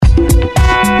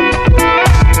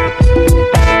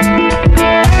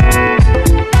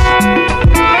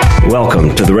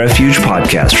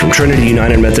podcast from Trinity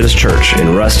United Methodist Church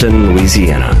in Ruston,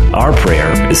 Louisiana. Our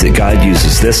prayer is that God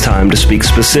uses this time to speak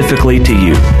specifically to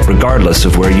you, regardless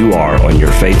of where you are on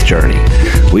your faith journey.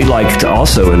 We'd like to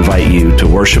also invite you to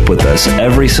worship with us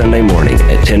every Sunday morning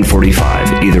at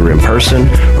 10:45, either in person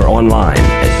or online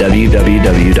at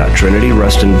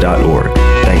www.trinityruston.org.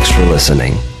 Thanks for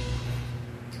listening.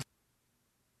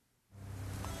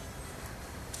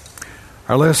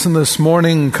 Our lesson this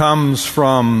morning comes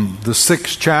from the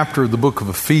 6th chapter of the book of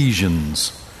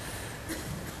Ephesians,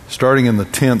 starting in the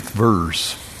 10th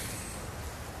verse.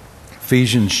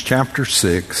 Ephesians chapter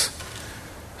 6,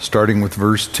 starting with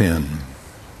verse 10.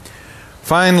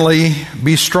 Finally,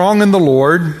 be strong in the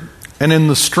Lord and in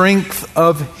the strength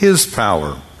of His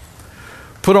power.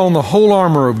 Put on the whole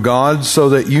armor of God so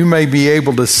that you may be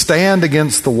able to stand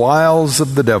against the wiles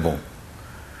of the devil.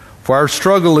 For our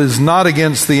struggle is not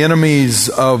against the enemies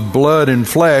of blood and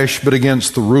flesh, but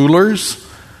against the rulers,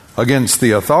 against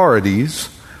the authorities,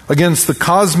 against the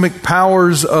cosmic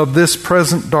powers of this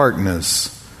present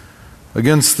darkness,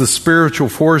 against the spiritual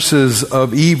forces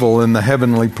of evil in the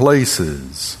heavenly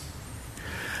places.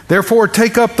 Therefore,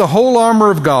 take up the whole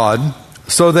armor of God,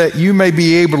 so that you may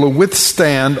be able to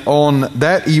withstand on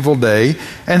that evil day,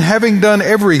 and having done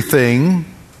everything,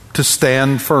 to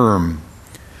stand firm.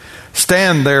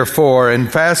 Stand therefore and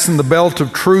fasten the belt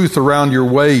of truth around your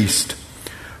waist.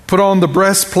 Put on the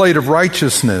breastplate of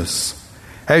righteousness.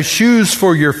 As shoes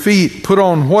for your feet, put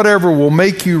on whatever will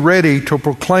make you ready to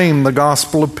proclaim the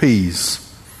gospel of peace.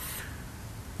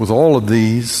 With all of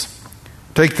these,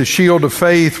 take the shield of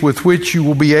faith with which you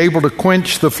will be able to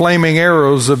quench the flaming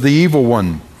arrows of the evil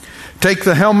one. Take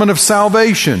the helmet of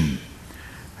salvation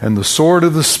and the sword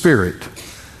of the Spirit,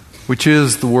 which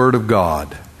is the Word of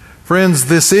God. Friends,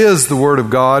 this is the Word of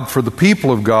God for the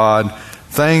people of God.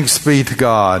 Thanks be to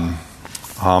God.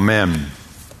 Amen.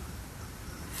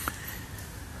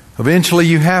 Eventually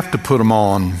you have to put them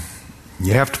on.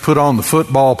 You have to put on the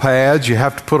football pads. You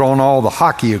have to put on all the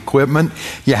hockey equipment.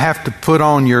 You have to put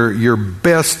on your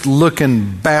best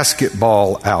looking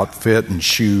basketball outfit and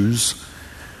shoes.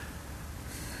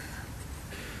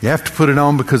 You have to put it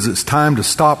on because it's time to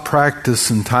stop practice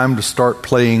and time to start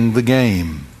playing the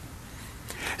game.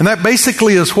 And that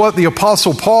basically is what the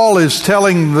Apostle Paul is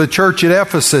telling the church at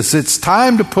Ephesus. It's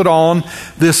time to put on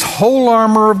this whole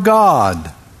armor of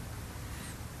God.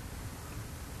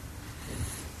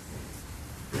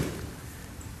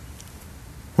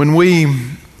 When we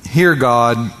hear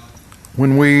God,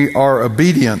 when we are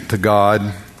obedient to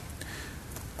God,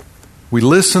 we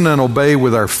listen and obey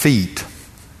with our feet.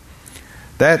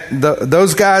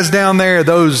 Those guys down there,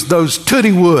 those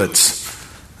Tootie Woods,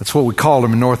 that's what we call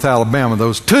them in North Alabama,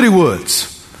 those Tootie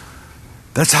Woods.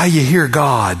 That's how you hear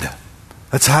God.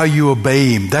 That's how you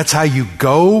obey Him. That's how you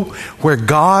go where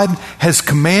God has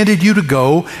commanded you to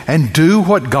go and do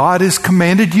what God has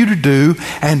commanded you to do.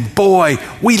 And boy,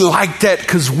 we like that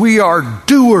because we are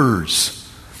doers.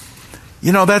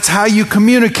 You know, that's how you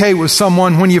communicate with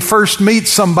someone when you first meet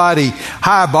somebody.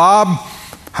 Hi, Bob.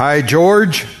 Hi,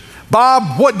 George.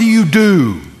 Bob, what do you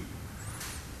do?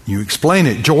 You explain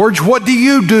it. George, what do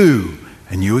you do?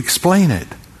 And you explain it.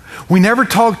 We never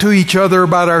talk to each other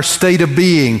about our state of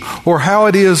being or how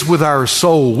it is with our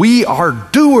soul. We are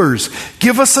doers.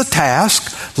 Give us a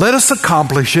task, let us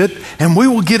accomplish it, and we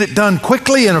will get it done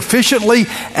quickly and efficiently,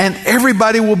 and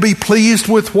everybody will be pleased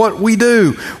with what we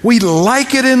do. We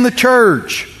like it in the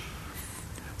church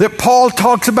that Paul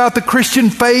talks about the Christian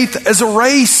faith as a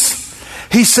race.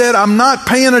 He said, I'm not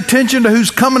paying attention to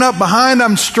who's coming up behind.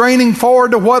 I'm straining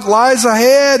forward to what lies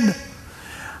ahead.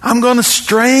 I'm going to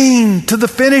strain to the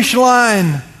finish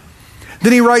line.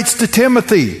 Then he writes to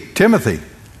Timothy,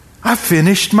 I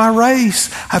finished my race.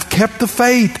 I've kept the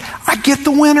faith. I get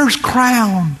the winner's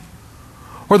crown.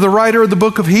 Or the writer of the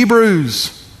book of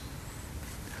Hebrews,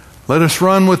 let us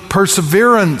run with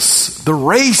perseverance the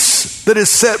race that is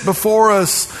set before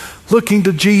us, looking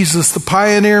to Jesus, the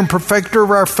pioneer and perfecter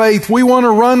of our faith. We want to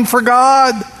run for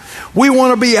God. We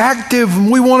want to be active,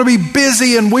 and we want to be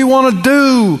busy, and we want to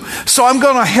do. So I'm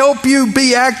going to help you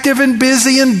be active and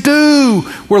busy and do.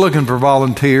 We're looking for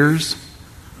volunteers.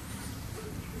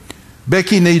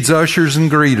 Becky needs ushers and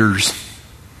greeters.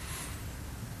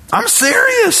 I'm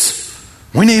serious.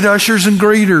 We need ushers and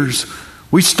greeters.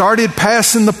 We started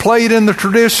passing the plate in the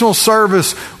traditional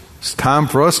service. It's time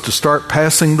for us to start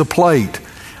passing the plate.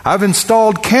 I've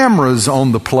installed cameras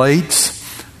on the plates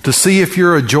to see if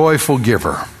you're a joyful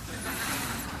giver.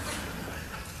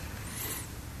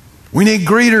 We need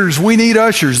greeters. We need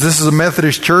ushers. This is a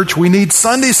Methodist church. We need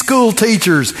Sunday school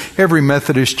teachers. Every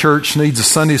Methodist church needs a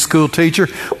Sunday school teacher.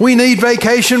 We need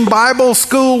vacation Bible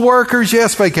school workers.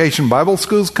 Yes, vacation Bible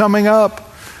school's coming up.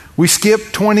 We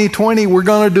skipped 2020. We're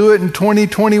going to do it in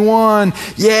 2021.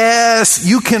 Yes,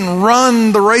 you can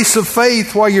run the race of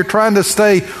faith while you're trying to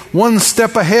stay one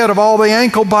step ahead of all the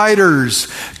ankle biters.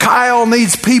 Kyle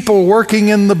needs people working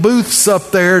in the booths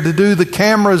up there to do the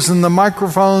cameras and the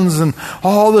microphones and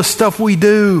all the stuff we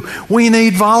do. We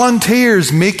need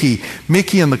volunteers. Mickey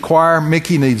in the choir.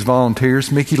 Mickey needs volunteers.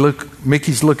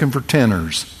 Mickey's looking for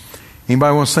tenors.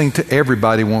 Anybody want to sing?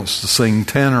 Everybody wants to sing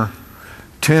tenor.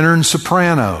 Tenor and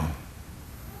soprano.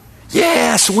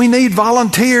 Yes, we need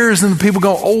volunteers. And the people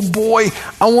go, oh boy,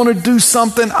 I want to do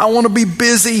something. I want to be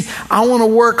busy. I want to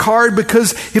work hard,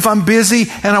 because if I'm busy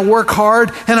and I work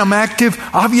hard and I'm active,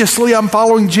 obviously I'm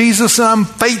following Jesus and I'm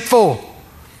faithful.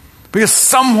 Because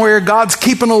somewhere God's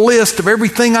keeping a list of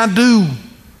everything I do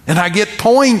and I get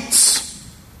points.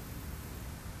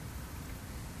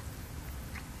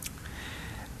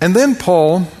 And then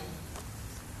Paul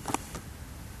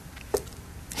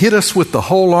hit us with the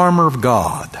whole armor of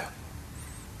God.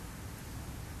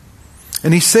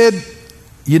 And he said,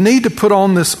 you need to put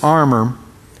on this armor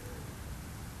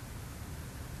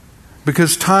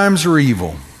because times are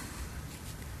evil.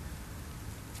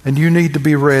 And you need to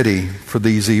be ready for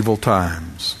these evil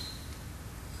times.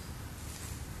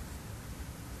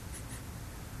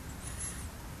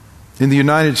 In the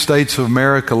United States of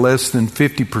America, less than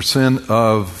 50%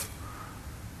 of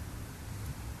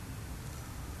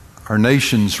our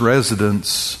nation's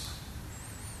residents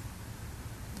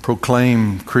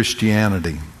proclaim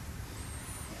Christianity.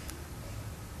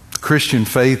 The Christian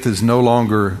faith is no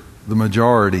longer the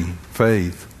majority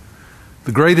faith.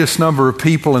 The greatest number of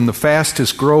people and the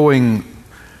fastest growing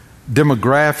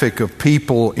demographic of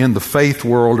people in the faith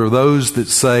world are those that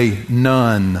say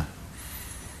none.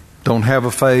 Don't have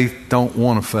a faith, don't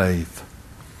want a faith.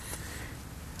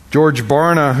 George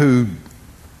Barna, who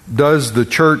does the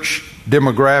church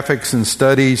demographics and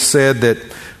studies, said that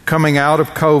coming out of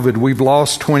COVID, we've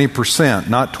lost 20%.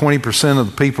 Not 20%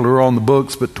 of the people who are on the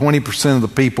books, but 20% of the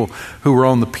people who are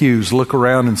on the pews. Look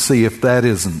around and see if that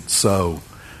isn't so.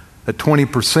 At 20%,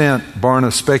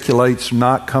 Barna speculates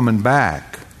not coming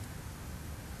back.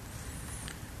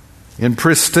 In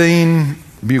pristine,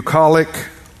 bucolic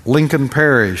Lincoln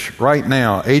Parish, right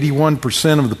now,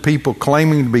 81% of the people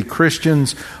claiming to be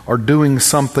Christians are doing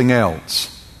something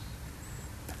else.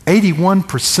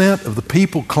 81% of the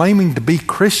people claiming to be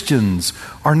Christians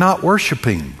are not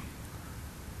worshiping.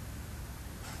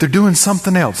 They're doing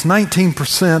something else.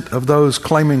 19% of those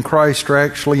claiming Christ are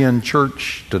actually in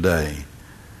church today.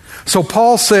 So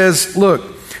Paul says, look,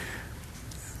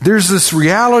 there's this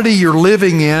reality you're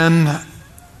living in,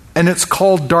 and it's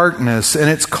called darkness, and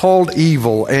it's called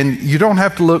evil. And you don't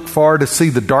have to look far to see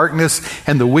the darkness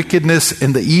and the wickedness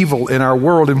and the evil in our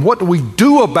world. And what do we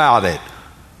do about it?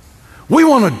 We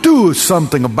want to do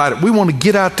something about it. We want to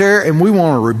get out there and we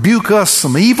want to rebuke us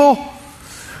some evil.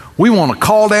 We want to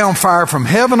call down fire from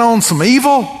heaven on some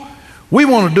evil. We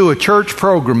want to do a church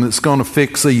program that's going to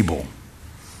fix evil.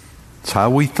 That's how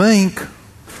we think.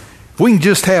 If we can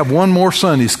just have one more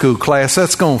Sunday school class,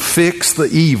 that's going to fix the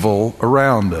evil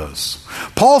around us.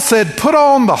 Paul said, put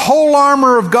on the whole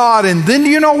armor of God. And then do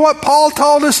you know what Paul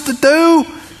told us to do?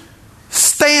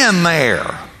 Stand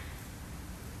there.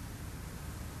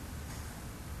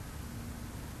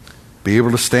 Be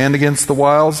able to stand against the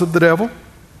wiles of the devil.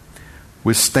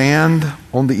 Withstand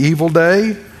on the evil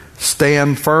day.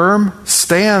 Stand firm.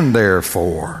 Stand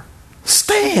therefore.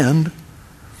 Stand.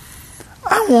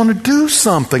 I want to do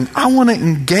something. I want to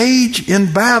engage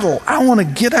in battle. I want to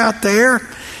get out there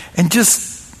and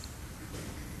just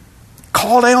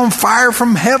call down fire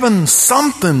from heaven.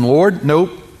 Something, Lord.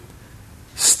 Nope.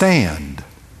 Stand.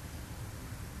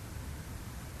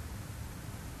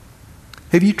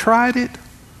 Have you tried it?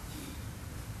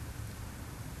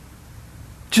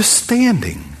 Just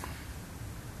standing.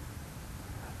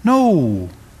 No,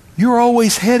 you're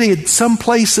always headed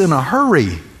someplace in a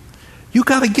hurry. You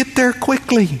got to get there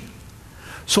quickly.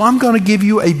 So I'm going to give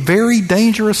you a very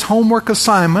dangerous homework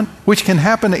assignment, which can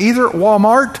happen either at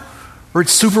Walmart or at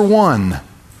Super One.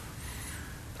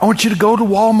 I want you to go to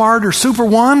Walmart or Super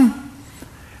One,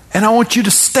 and I want you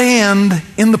to stand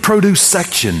in the produce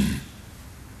section.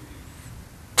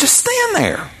 Just stand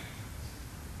there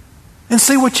and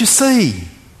see what you see.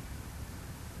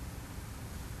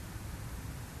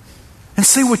 And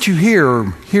see what you hear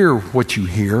what you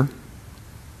hear.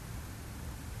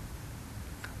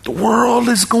 The world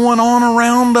is going on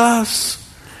around us.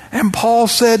 And Paul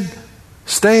said,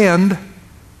 stand.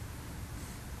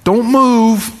 Don't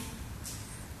move.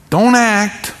 Don't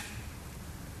act.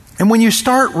 And when you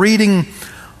start reading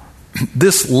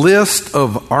this list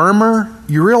of armor,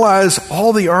 you realize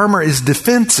all the armor is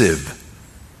defensive.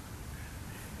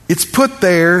 It's put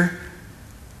there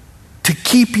to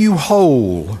keep you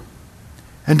whole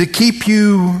and to keep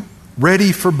you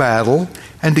ready for battle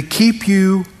and to keep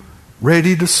you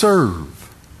ready to serve.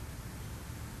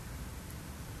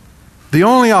 The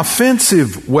only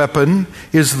offensive weapon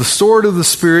is the sword of the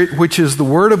Spirit, which is the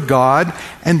Word of God.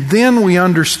 And then we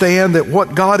understand that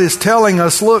what God is telling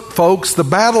us, look, folks, the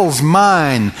battle's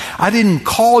mine. I didn't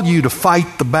call you to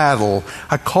fight the battle.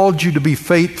 I called you to be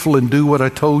faithful and do what I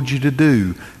told you to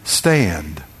do.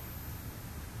 Stand.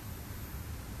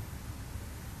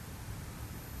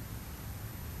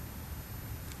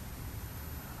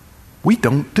 We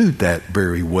don't do that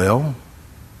very well.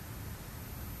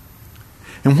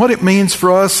 And what it means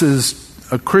for us as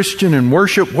a Christian in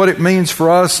worship, what it means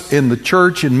for us in the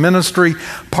church and ministry,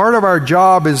 part of our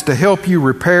job is to help you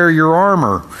repair your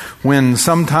armor when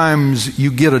sometimes you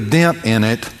get a dent in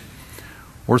it,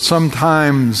 or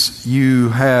sometimes you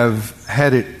have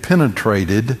had it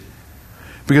penetrated.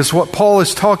 Because what Paul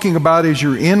is talking about is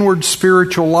your inward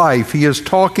spiritual life. He is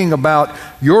talking about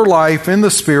your life in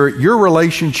the Spirit, your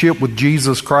relationship with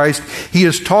Jesus Christ. He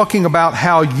is talking about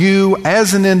how you,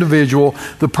 as an individual,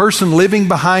 the person living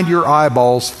behind your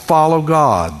eyeballs, follow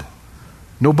God.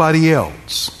 Nobody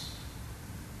else.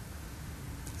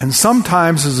 And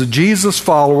sometimes as a Jesus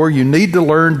follower, you need to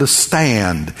learn to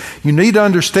stand. You need to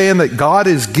understand that God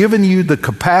has given you the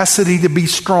capacity to be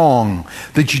strong.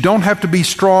 That you don't have to be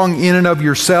strong in and of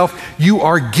yourself. You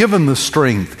are given the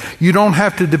strength. You don't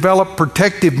have to develop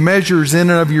protective measures in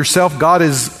and of yourself. God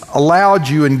has allowed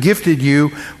you and gifted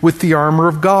you with the armor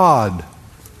of God.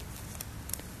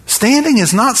 Standing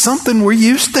is not something we're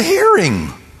used to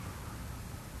hearing.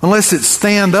 Unless it's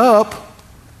stand up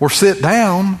or sit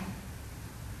down.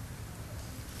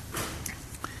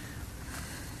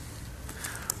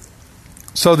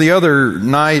 So the other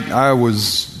night I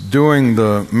was doing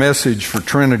the message for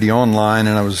Trinity Online,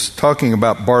 and I was talking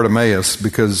about Bartimaeus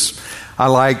because I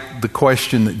like the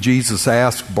question that Jesus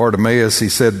asked Bartimaeus. He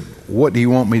said, "What do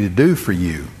you want me to do for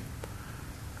you?"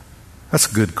 That's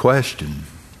a good question.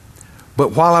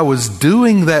 But while I was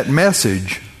doing that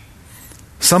message,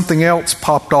 something else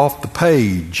popped off the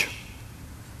page.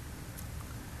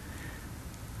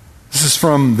 This is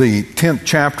from the 10th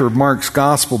chapter of Mark's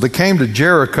Gospel. They came to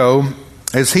Jericho.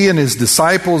 As he and his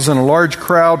disciples and a large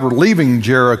crowd were leaving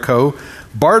Jericho,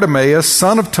 Bartimaeus,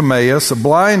 son of Timaeus, a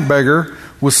blind beggar,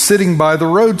 was sitting by the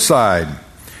roadside.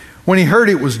 When he heard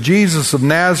it was Jesus of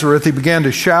Nazareth, he began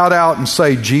to shout out and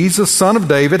say, "Jesus, Son of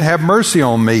David, have mercy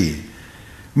on me."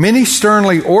 Many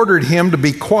sternly ordered him to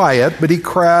be quiet, but he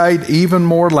cried even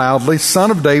more loudly, "Son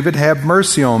of David, have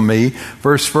mercy on me."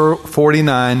 Verse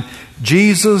 49,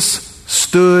 Jesus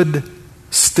stood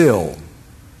still.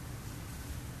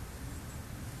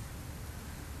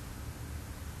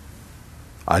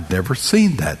 I'd never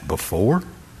seen that before.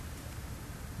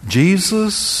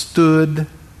 Jesus stood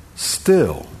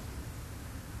still.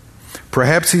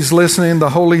 Perhaps he's listening to the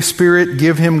Holy Spirit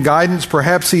give him guidance.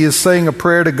 Perhaps he is saying a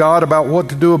prayer to God about what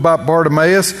to do about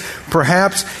Bartimaeus.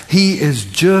 Perhaps he is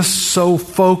just so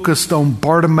focused on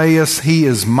Bartimaeus, he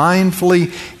is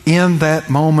mindfully in that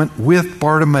moment with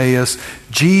Bartimaeus.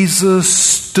 Jesus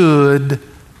stood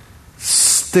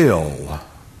still.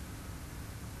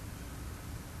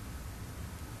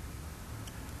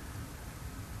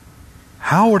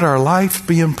 How would our life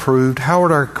be improved? How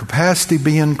would our capacity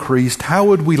be increased? How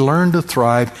would we learn to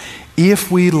thrive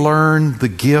if we learn the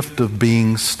gift of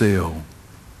being still?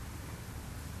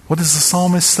 What does the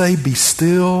psalmist say? Be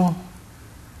still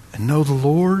and know the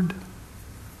Lord.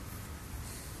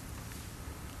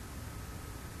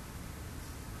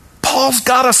 Paul's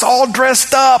got us all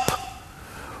dressed up.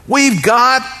 We've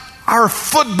got our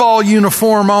football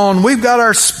uniform on. We've got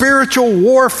our spiritual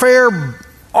warfare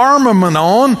armament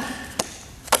on.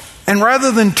 And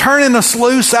rather than turning us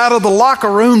loose out of the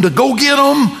locker room to go get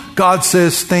them, God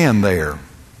says, stand there.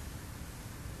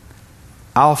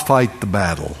 I'll fight the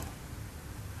battle.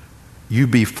 You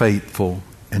be faithful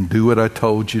and do what I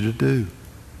told you to do.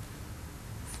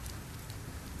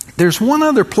 There's one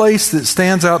other place that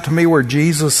stands out to me where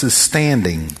Jesus is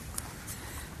standing.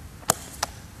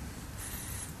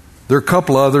 There are a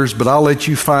couple others, but I'll let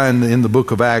you find in the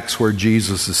book of Acts where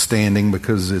Jesus is standing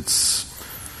because it's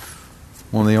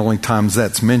one of the only times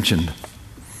that's mentioned.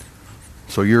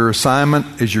 So your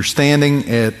assignment as you're standing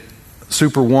at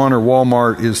Super One or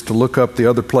Walmart is to look up the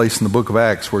other place in the book of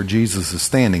Acts where Jesus is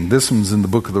standing. This one's in the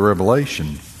book of the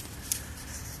Revelation.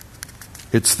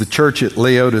 It's the church at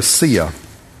Laodicea.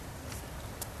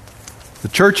 The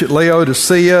church at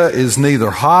Laodicea is neither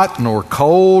hot nor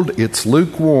cold, it's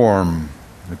lukewarm,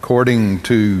 according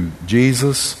to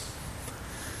Jesus.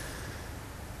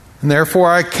 And therefore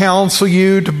I counsel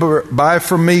you to buy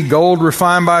from me gold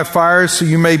refined by fire, so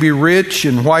you may be rich,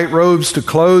 and white robes to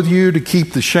clothe you, to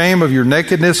keep the shame of your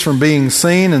nakedness from being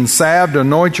seen, and salve to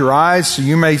anoint your eyes, so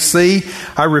you may see.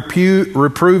 I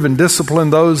reprove and discipline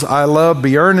those I love.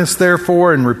 Be earnest,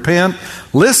 therefore, and repent.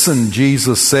 Listen,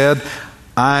 Jesus said,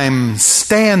 I'm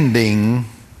standing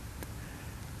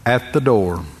at the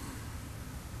door,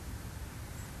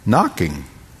 knocking.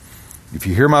 If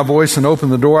you hear my voice and open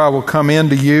the door, I will come in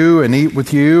to you and eat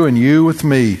with you and you with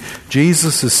me.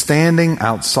 Jesus is standing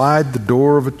outside the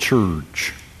door of a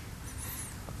church,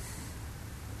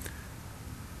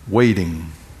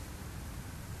 waiting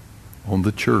on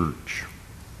the church.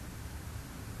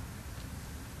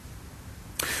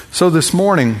 So this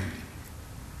morning,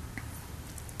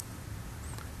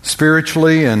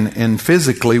 spiritually and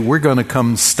physically, we're going to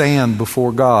come stand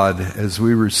before God as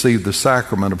we receive the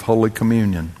sacrament of Holy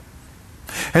Communion.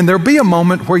 And there'll be a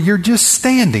moment where you're just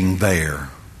standing there.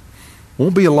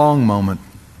 Won't be a long moment,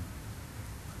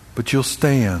 but you'll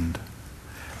stand.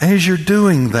 As you're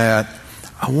doing that,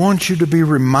 I want you to be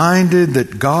reminded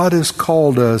that God has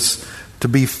called us to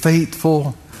be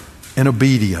faithful and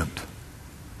obedient.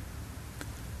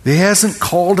 He hasn't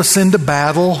called us into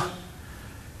battle.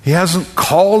 He hasn't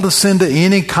called us into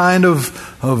any kind of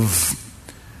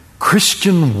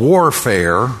Christian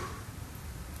warfare.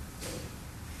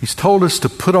 He's told us to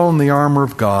put on the armor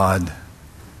of God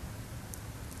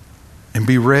and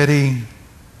be ready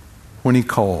when He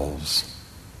calls.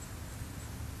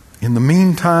 In the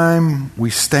meantime,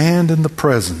 we stand in the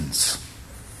presence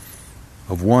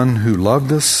of one who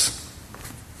loved us,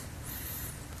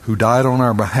 who died on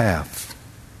our behalf,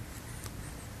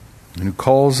 and who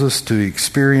calls us to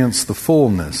experience the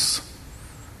fullness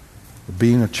of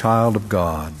being a child of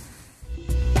God.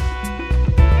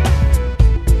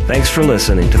 Thanks for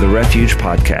listening to the Refuge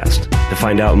Podcast. To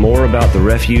find out more about the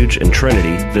Refuge and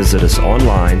Trinity, visit us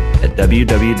online at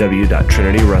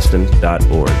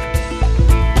www.trinityruston.org.